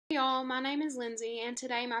y'all, my name is Lindsay, and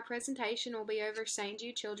today my presentation will be over St.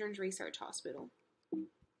 Jude Children's Research Hospital.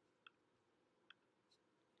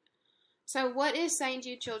 So what is St.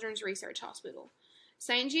 Jude Children's Research Hospital?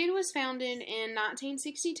 St. Jude was founded in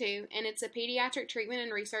 1962, and it's a pediatric treatment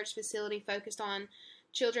and research facility focused on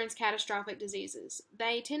children's catastrophic diseases.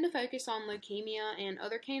 They tend to focus on leukemia and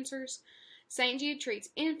other cancers. St. Jude treats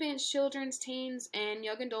infants, children, teens, and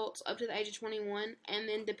young adults up to the age of 21, and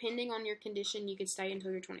then depending on your condition, you could stay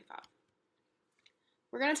until you're 25.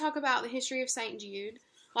 We're going to talk about the history of St. Jude.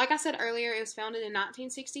 Like I said earlier, it was founded in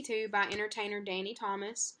 1962 by entertainer Danny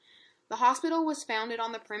Thomas. The hospital was founded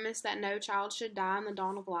on the premise that no child should die in the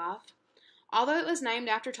dawn of life. Although it was named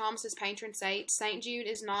after Thomas's patron saint, St. Jude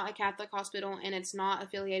is not a Catholic hospital, and it's not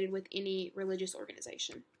affiliated with any religious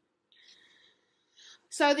organization.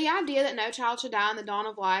 So the idea that no child should die in the dawn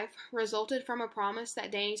of life resulted from a promise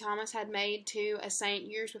that Danny Thomas had made to a saint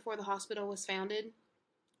years before the hospital was founded.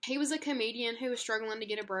 He was a comedian who was struggling to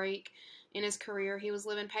get a break in his career. He was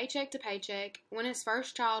living paycheck to paycheck. When his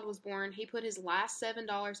first child was born, he put his last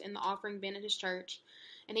 $7 in the offering bin at his church,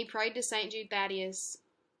 and he prayed to St. Jude Thaddeus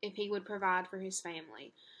if he would provide for his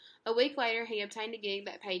family. A week later, he obtained a gig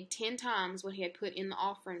that paid 10 times what he had put in the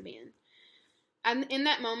offering bin. And in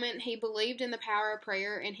that moment, he believed in the power of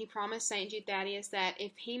prayer, and he promised St. Jude Thaddeus that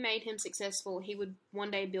if he made him successful, he would one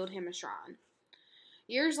day build him a shrine.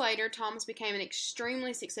 Years later, Thomas became an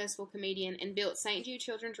extremely successful comedian and built St. Jude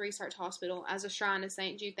Children's Research Hospital as a shrine to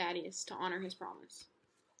St. Jude Thaddeus to honor his promise.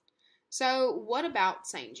 So, what about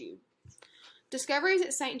St. Jude? Discoveries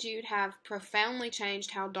at St. Jude have profoundly changed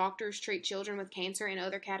how doctors treat children with cancer and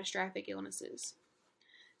other catastrophic illnesses.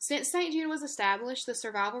 Since St. Jude was established, the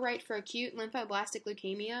survival rate for acute lymphoblastic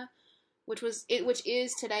leukemia, which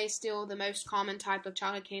is today still the most common type of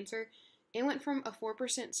childhood cancer, it went from a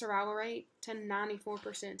 4% survival rate to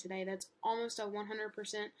 94% today. That's almost a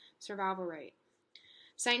 100% survival rate.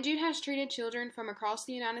 St. Jude has treated children from across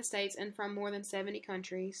the United States and from more than 70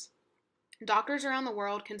 countries. Doctors around the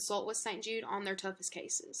world consult with St. Jude on their toughest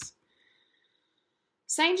cases.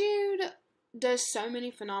 St. Jude does so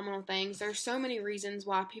many phenomenal things. There's so many reasons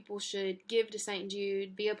why people should give to St.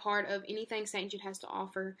 Jude, be a part of anything St. Jude has to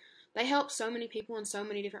offer. They help so many people in so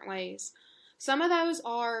many different ways. Some of those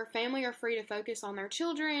are family are free to focus on their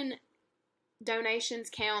children. Donations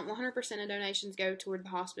count. 100% of donations go toward the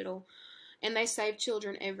hospital, and they save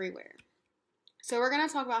children everywhere. So we're going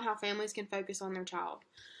to talk about how families can focus on their child.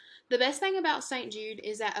 The best thing about St. Jude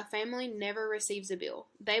is that a family never receives a bill.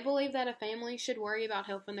 They believe that a family should worry about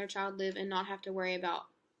helping their child live and not have to worry about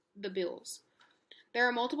the bills. There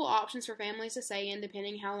are multiple options for families to stay in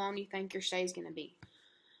depending how long you think your stay is going to be.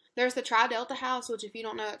 There's the Tri Delta House, which if you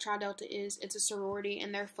don't know what Tri Delta is, it's a sorority,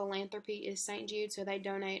 and their philanthropy is St. Jude, so they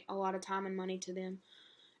donate a lot of time and money to them.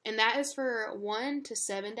 And that is for 1 to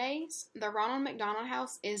 7 days. The Ronald McDonald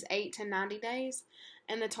House is 8 to 90 days,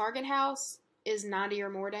 and the Target House is 90 or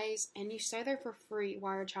more days, and you stay there for free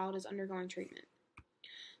while your child is undergoing treatment.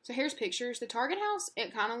 So here's pictures. The Target House,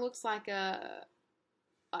 it kind of looks like a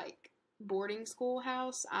boarding school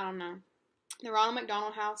house. I don't know. The Ronald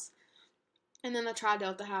McDonald House, and then the Tri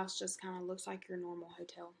Delta House just kind of looks like your normal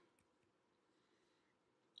hotel.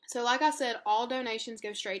 So like I said, all donations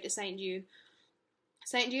go straight to St. Jude.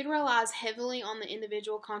 St. Jude relies heavily on the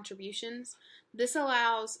individual contributions. This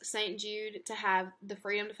allows St. Jude to have the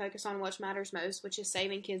freedom to focus on what matters most, which is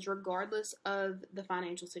saving kids regardless of the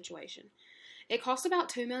financial situation. It costs about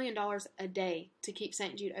 $2 million a day to keep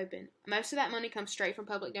St. Jude open. Most of that money comes straight from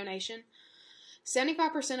public donation.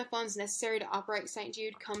 75% of funds necessary to operate St.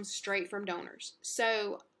 Jude comes straight from donors.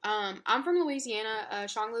 So, I'm from Louisiana,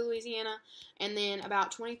 Shonglou, Louisiana, and then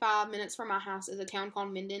about 25 minutes from my house is a town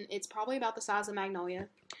called Minden. It's probably about the size of Magnolia.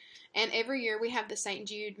 And every year we have the St.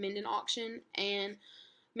 Jude Minden auction, and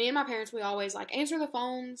me and my parents, we always answer the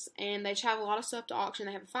phones, and they have a lot of stuff to auction.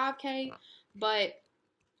 They have a 5K, but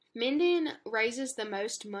Minden raises the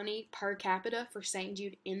most money per capita for St.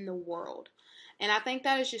 Jude in the world. And I think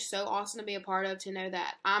that is just so awesome to be a part of, to know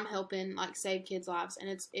that I'm helping save kids' lives, and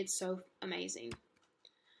it's so amazing.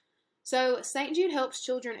 So St. Jude helps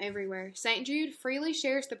children everywhere. St. Jude freely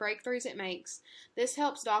shares the breakthroughs it makes. This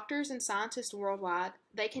helps doctors and scientists worldwide.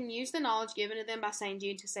 They can use the knowledge given to them by St.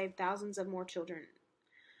 Jude to save thousands of more children.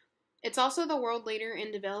 It's also the world leader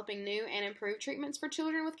in developing new and improved treatments for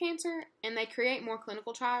children with cancer, and they create more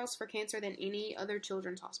clinical trials for cancer than any other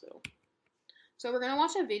children's hospital. So we're going to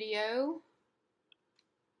watch a video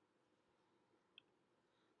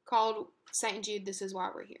called St. Jude, This Is Why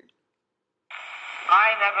We're Here.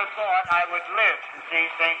 I never thought I would live to see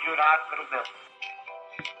St. Jude Hospital built.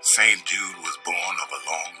 St. Jude was born of a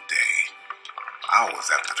long day. Hours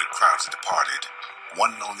after the crowds departed,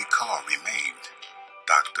 one lonely car remained.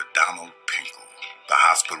 Dr. Donald Pinkle, the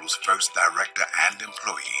hospital's first director and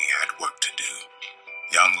employee, had work to do.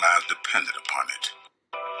 Young lives depended upon it.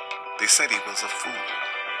 They said he was a fool.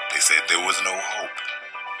 They said there was no hope.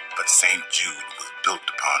 But St. Jude was built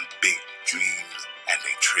upon big dreams and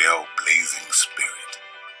a trailblazing spirit.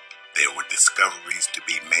 There were discoveries to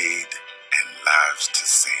be made and lives to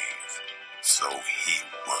save. So he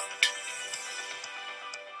worked.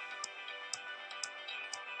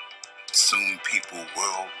 Soon people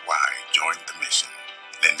worldwide joined the mission,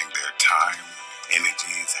 lending their time,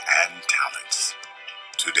 energies, and talents.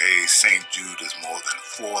 Today, St. Jude is more than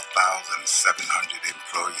 4,700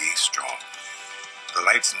 employees strong. The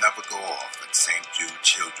lights never go off at St. Jude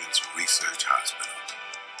Children's Research Hospital.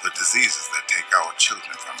 The diseases that take our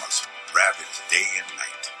children from us ravage day and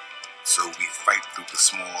night. So we fight through the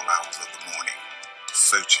small hours of the morning,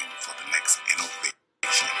 searching for the next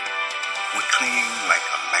innovation. We're cleaning like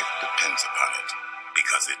our life depends upon it,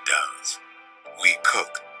 because it does. We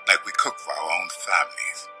cook like we cook for our own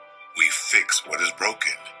families. We fix what is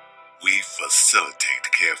broken. We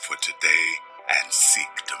facilitate care for today and seek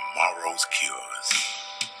tomorrow's cures.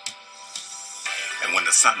 And when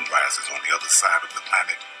the sun rises on the other side of the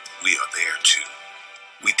planet, we are there too.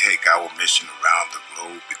 We take our mission around the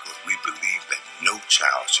globe because we believe that no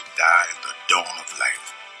child should die at the dawn of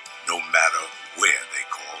life, no matter where they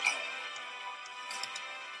call home.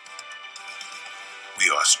 We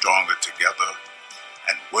are stronger together,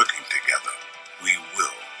 and working together, we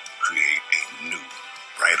will create a new,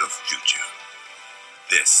 brighter future.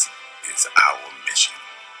 This is our mission.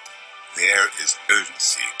 There is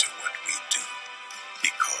urgency to what we do,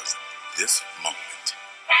 because this moment.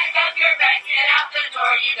 Pack up your bags, get out the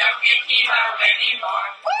door, you don't get chemo anymore.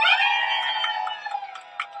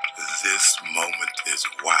 This moment is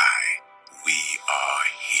why we are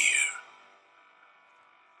here.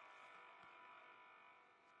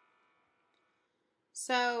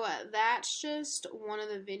 So that's just one of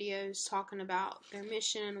the videos talking about their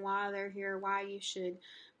mission and why they're here, why you should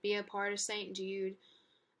be a part of St. Jude.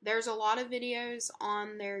 There's a lot of videos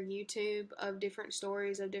on their YouTube of different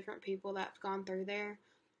stories of different people that have gone through there.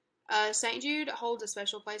 St. Jude holds a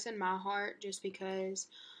special place in my heart just because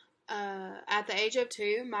at the age of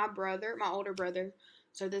 2, my older brother,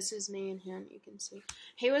 so this is me and him, you can see,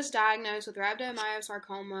 he was diagnosed with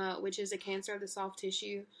rhabdomyosarcoma, which is a cancer of the soft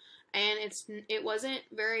tissue. And it wasn't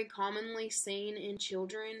very commonly seen in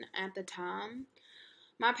children at the time.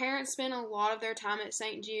 My parents spent a lot of their time at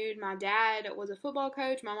St. Jude. My dad was a football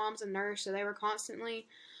coach. My mom's a nurse, so they were constantly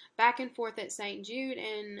back and forth at St. Jude.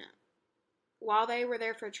 And while they were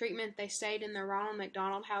there for treatment, they stayed in the Ronald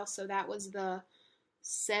McDonald House. So that was the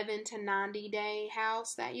 7 to 90 day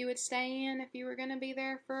house that you would stay in if you were going to be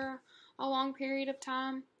there for a long period of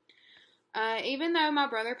time. Even though my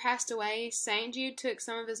brother passed away, St. Jude took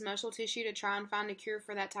some of his muscle tissue to try and find a cure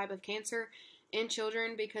for that type of cancer in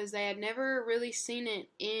children because they had never really seen it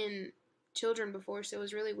in children before, so it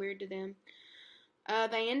was really weird to them.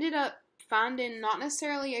 They ended up finding not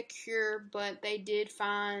necessarily a cure, but they did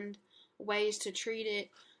find ways to treat it,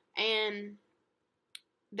 and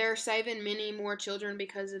they're saving many more children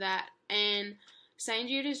because of that. And St.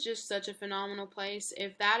 Jude is just such a phenomenal place.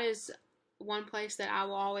 If that is one place that I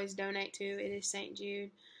will always donate to, it is St. Jude.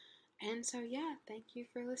 And so, yeah, thank you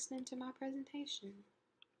for listening to my presentation.